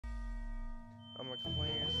my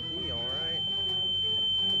complaints. We alright.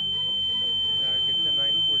 Gotta get to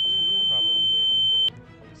 914 probably.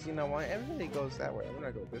 See, now why everybody goes that way? I'm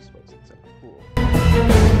gonna go this way since I'm cool.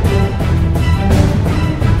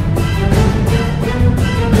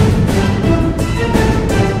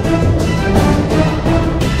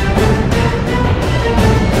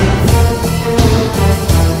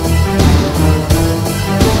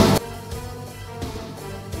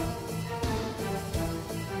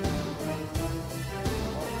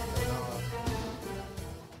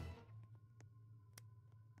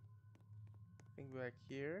 Back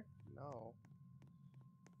here? No.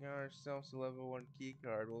 Got ourselves a level 1 key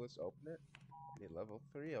card. Will this open it? I need level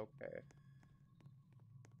 3, okay.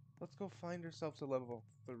 Let's go find ourselves a level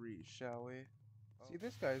 3, shall we? See,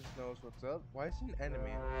 this guy knows what's up. Why is he an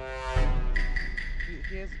enemy?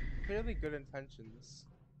 He has clearly good intentions.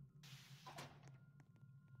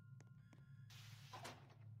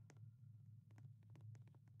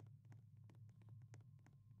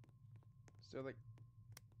 So like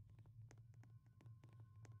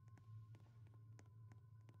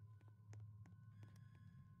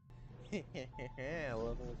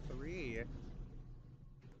level 3.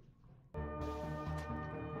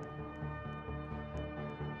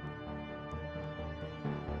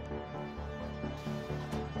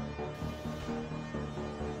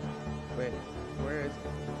 Wait, where is it?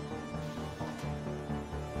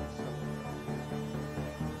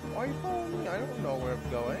 Why are you following me? I don't know where I'm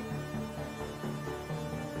going.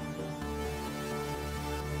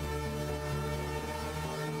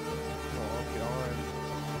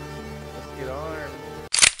 Get armed.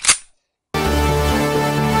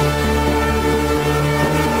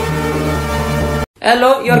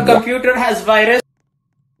 Hello, your computer has virus.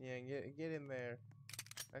 Yeah, get in there.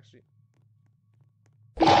 Actually.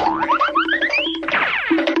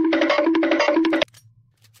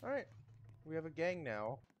 Alright. We have a gang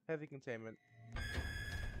now. Heavy containment.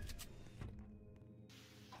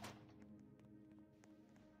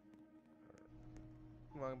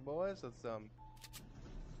 Come on, boys, let's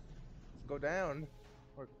go down,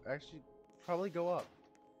 or actually probably go up.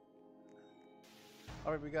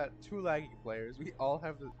 Alright, we got 2 laggy players. We all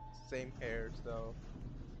have the same hair, so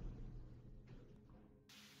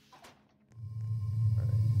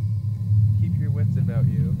alright. Keep your wits about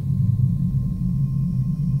you.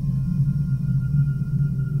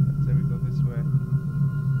 Let's say we go this way.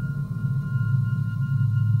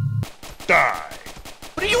 Die!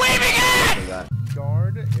 What are you aiming at?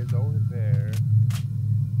 Guard is over there.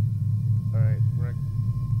 Alright, we're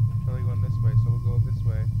probably going this way, so we'll go this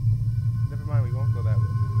way. Never mind, we won't go that way.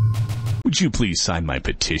 Would you please sign my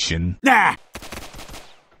petition? Nah!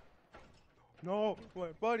 No,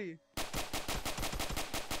 wait, buddy!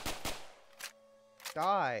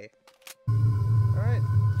 Die! Alright,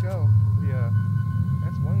 let's go.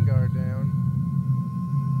 That's 1 guard down.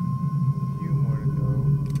 A few more to go.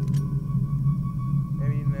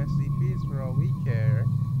 Maybe even SCPs for all we care.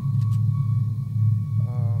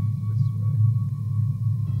 This way.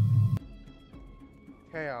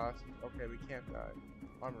 Chaos. Okay, we can't die.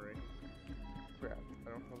 Armory. Crap. I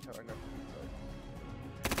don't know how I know inside.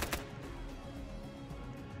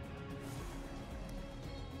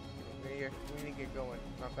 We need to get going.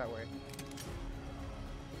 Not that way.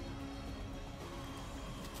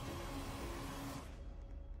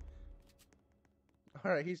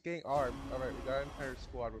 Alright, he's getting armed. Alright, we got an entire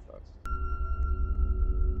squad with us.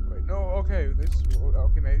 Wait, no, okay,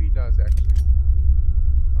 okay, maybe he does actually.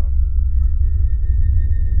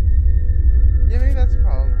 Yeah, maybe that's a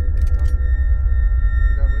problem. We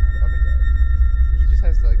gotta wait for the other guy. He just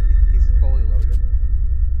has like, he's fully loaded.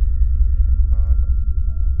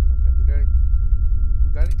 Okay, we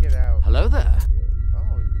gotta get out. Hello there.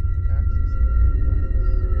 Oh, access. Nice.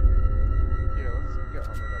 Yeah, let's get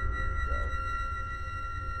armored up. Here we go.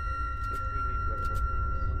 If we need better weapons.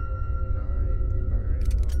 9. Alright,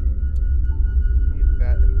 well. Need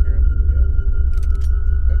that inherently, yeah.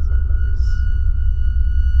 That's not nice.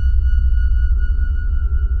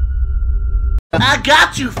 I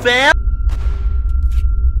got you, fam!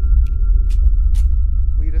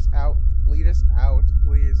 Lead us out. Lead us out,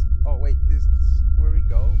 please. Oh, wait, this is where we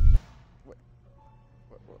go?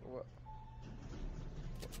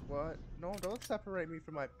 What? No, don't separate me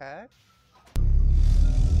from my pet.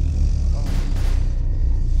 Oh.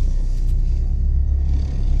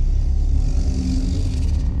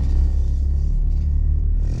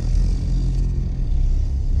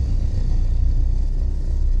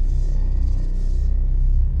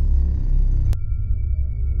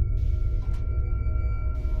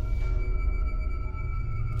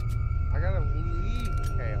 I gotta leave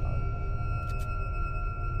chaos.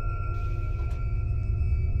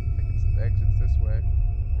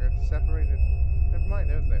 separated. Never mind,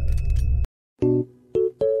 they're there.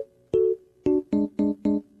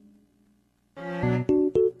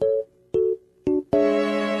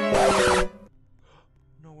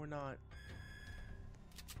 No, we're not.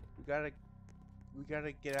 We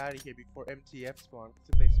gotta get out of here before MTF spawn. Because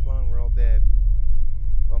if they spawn, we're all dead.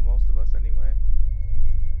 Well, most of us anyway.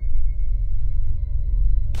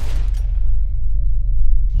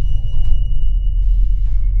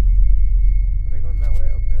 Are they going that way?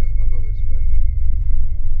 Okay, I'll go this way.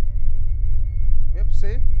 Yep,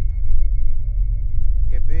 see?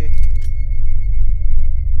 Get B.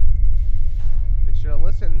 They should have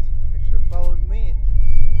listened. They should have followed me.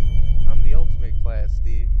 I'm the ultimate class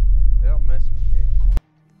D. They don't mess with me.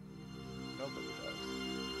 Nobody does.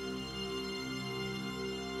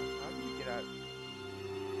 How do we get out?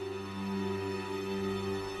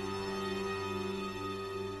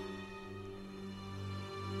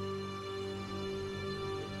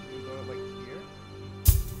 We go like here?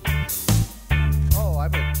 Oh,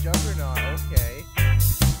 I'm a juggernaut. Okay.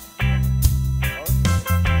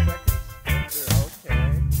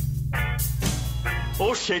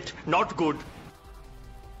 Oh shit, not good.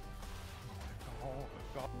 Oh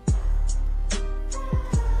god.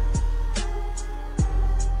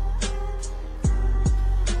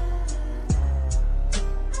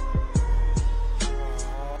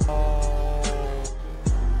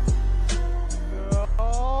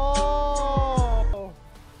 No.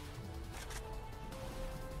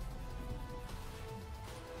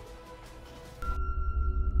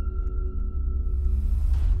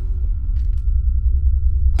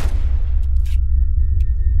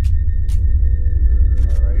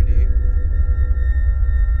 Alrighty.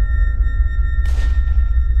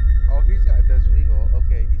 Oh, he's got a Desert Eagle.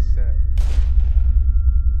 Okay, he's set.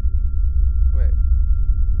 Wait.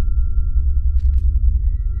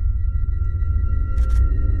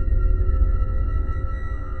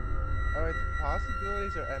 Alright, the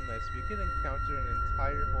possibilities are endless. We can encounter an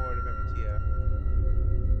entire horde of MTF.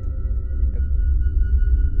 And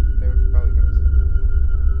they were probably gonna say.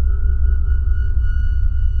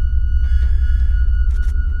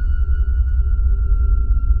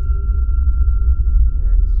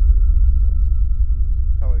 Alright, see what close.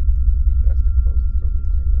 Probably be best to close the door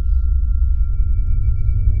behind us.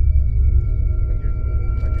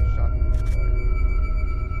 Like your shotgun fire.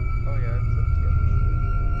 Oh yeah, it's MTF.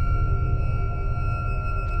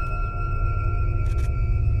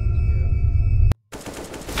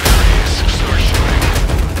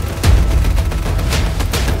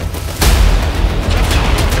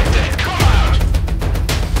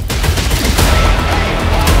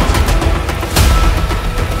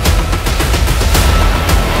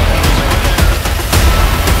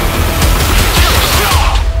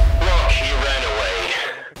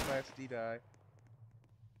 Die.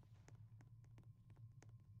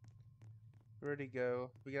 Where'd he go?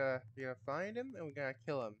 We gotta find him and we gotta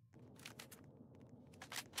kill him.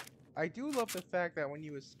 I do love the fact that when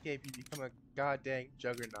you escape, you become a goddamn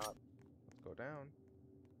juggernaut. Let's go down.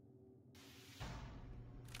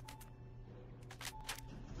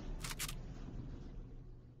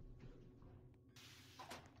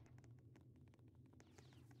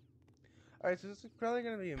 Alright, so this is probably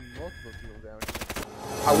gonna be multiple people down here.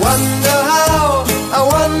 I wonder how, I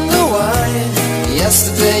wonder why.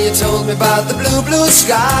 Yesterday you told me about the blue, blue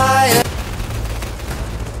sky.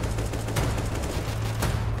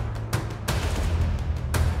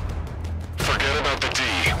 Forget about the D.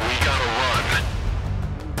 We gotta run.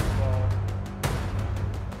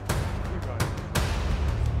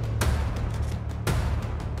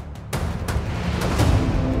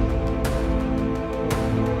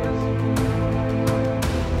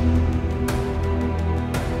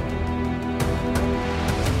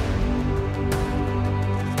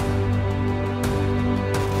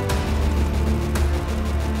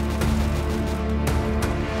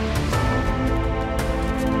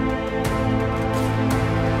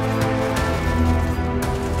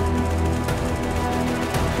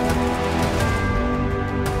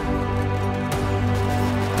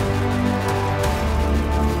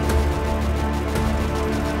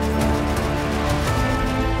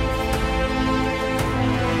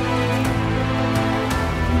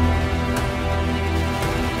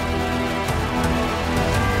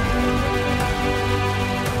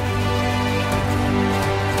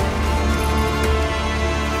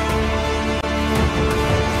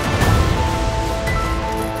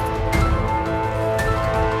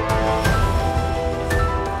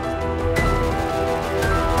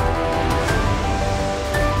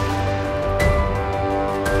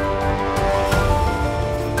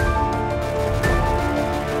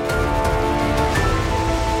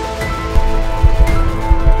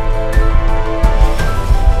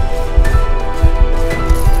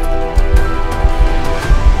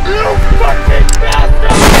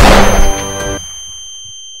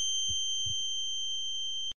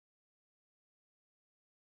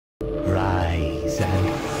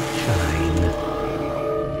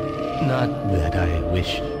 not that I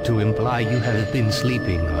wish to imply you have been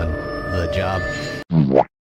sleeping on the job.